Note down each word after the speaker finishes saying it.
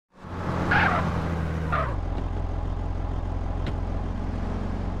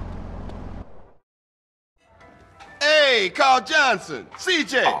Hey, Carl Johnson,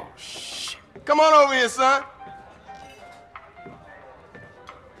 CJ. Oh, shit. Come on over here, son.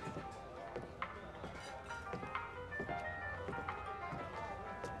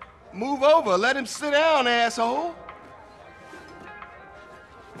 Move over, let him sit down, asshole.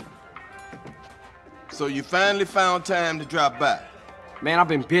 So you finally found time to drop by? Man, I've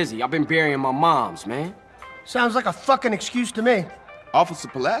been busy. I've been burying my moms, man. Sounds like a fucking excuse to me. Officer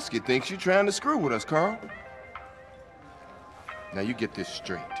Pulaski thinks you're trying to screw with us, Carl. Now you get this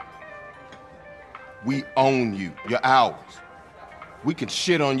straight. We own you. You're ours. We can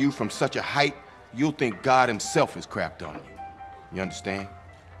shit on you from such a height, you'll think God himself has crapped on you. You understand?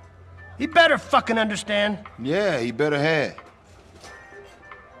 He better fucking understand. Yeah, he better have.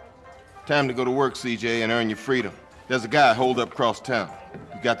 Time to go to work, CJ, and earn your freedom. There's a guy holed up across town.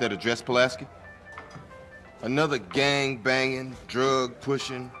 You got that address, Pulaski? Another gang-banging,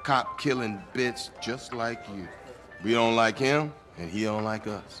 drug-pushing, cop-killing bitch just like you. We don't like him, and he don't like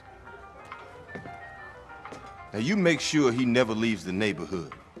us. Now you make sure he never leaves the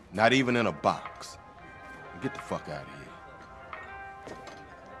neighborhood, not even in a box. Get the fuck out of here.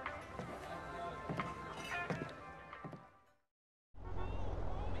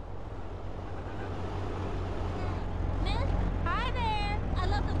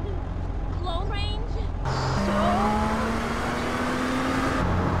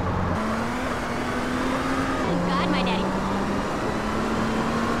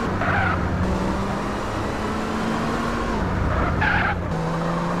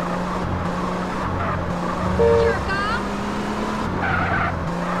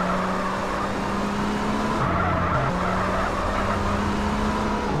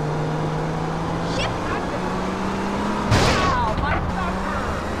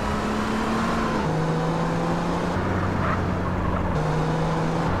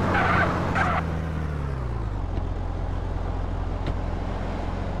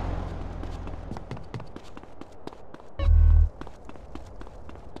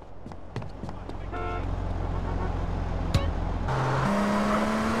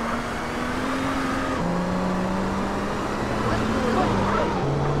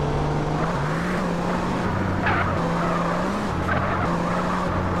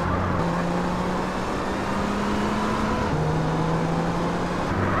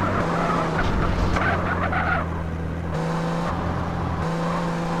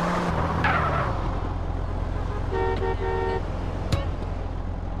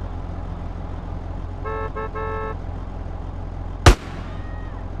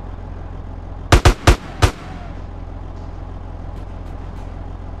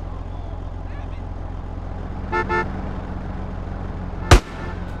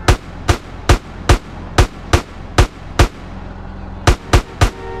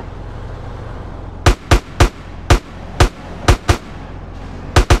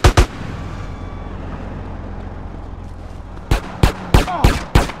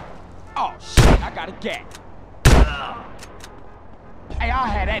 Got a gap. Hey, I'll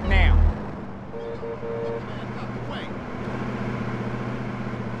have that now.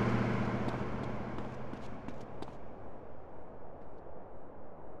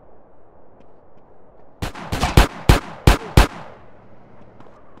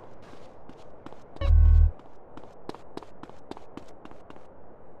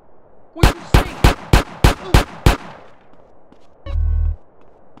 What you see?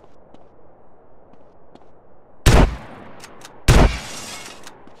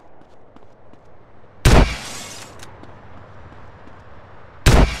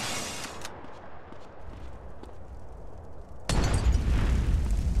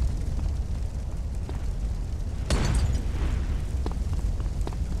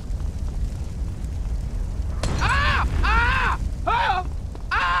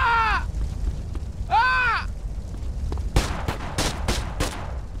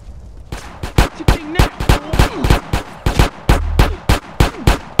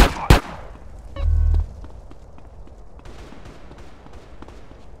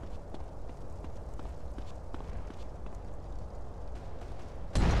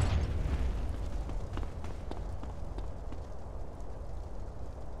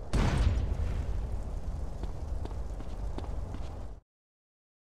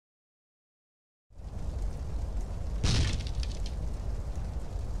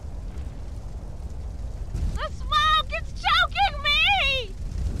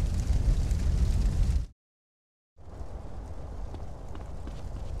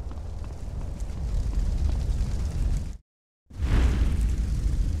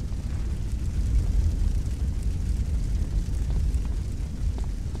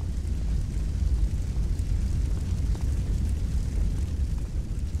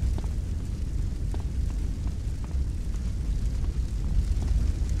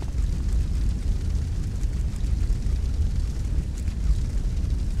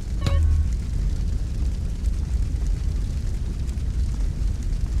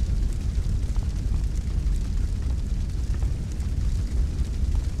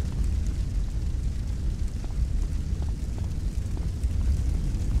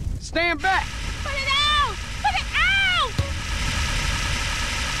 Stand back! Put it out! Put it out!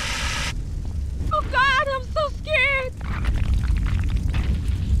 Oh God, I'm so scared.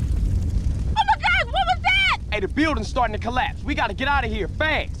 Oh my God, what was that? Hey, the building's starting to collapse. We gotta get out of here,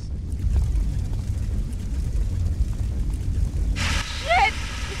 fast. Shit!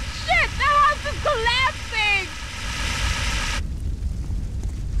 Shit, the house is collapsing!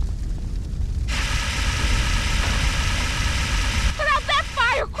 Put out that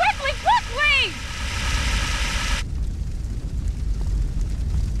fire, quickly, quickly!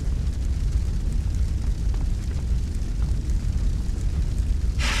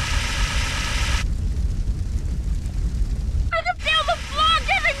 I can feel the floor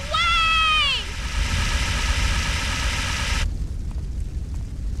giving way!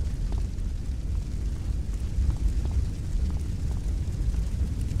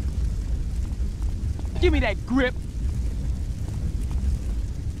 Give me that grip.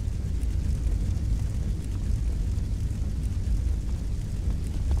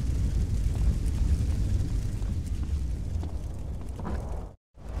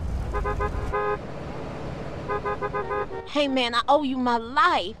 Hey man, I owe you my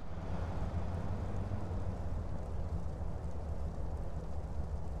life.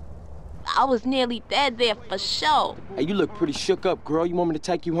 I was nearly dead there for sure. Hey, you look pretty shook up, girl. You want me to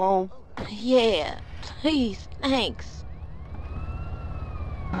take you home? Yeah, please, thanks.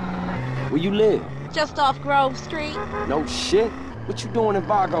 Where you live? Just off Grove Street. No shit. What you doing in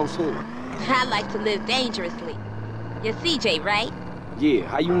Vargo's hood? I like to live dangerously. You're CJ, right? Yeah,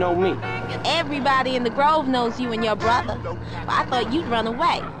 how you know me? Everybody in the Grove knows you and your brother. Well, I thought you'd run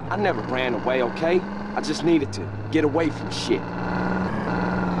away. I never ran away, okay? I just needed to get away from shit.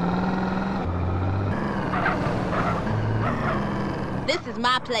 This is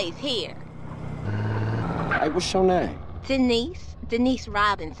my place here. Hey, what's your name? Denise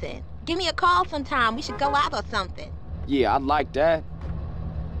Robinson. Give me a call sometime. We should go out or something. Yeah, I'd like that.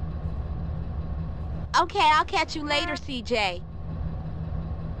 Okay, I'll catch you later, CJ.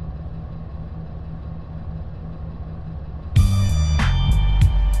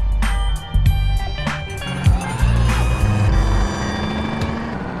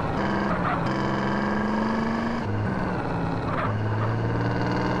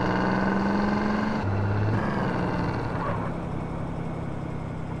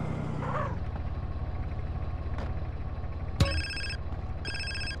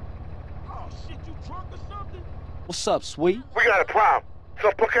 What's up, sweet? We got a problem.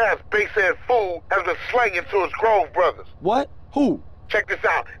 Some punk-ass base-ass fool has been slanging to his Grove brothers. What? Who? Check this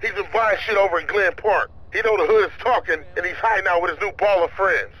out. He's been buying shit over in Glen Park. He know the hood is talking, and he's hiding out with his new ball of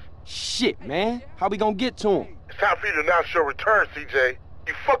friends. Shit, man. How we gonna get to him? It's time for you to announce your return, CJ.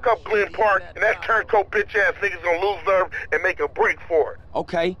 You fuck up Glen Park, and that turncoat bitch-ass nigga's gonna lose nerve and make a break for it.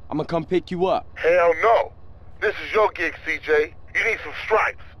 Okay, I'm gonna come pick you up. Hell no. This is your gig, CJ. You need some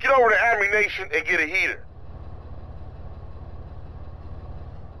stripes. Get over to Army Nation and get a heater.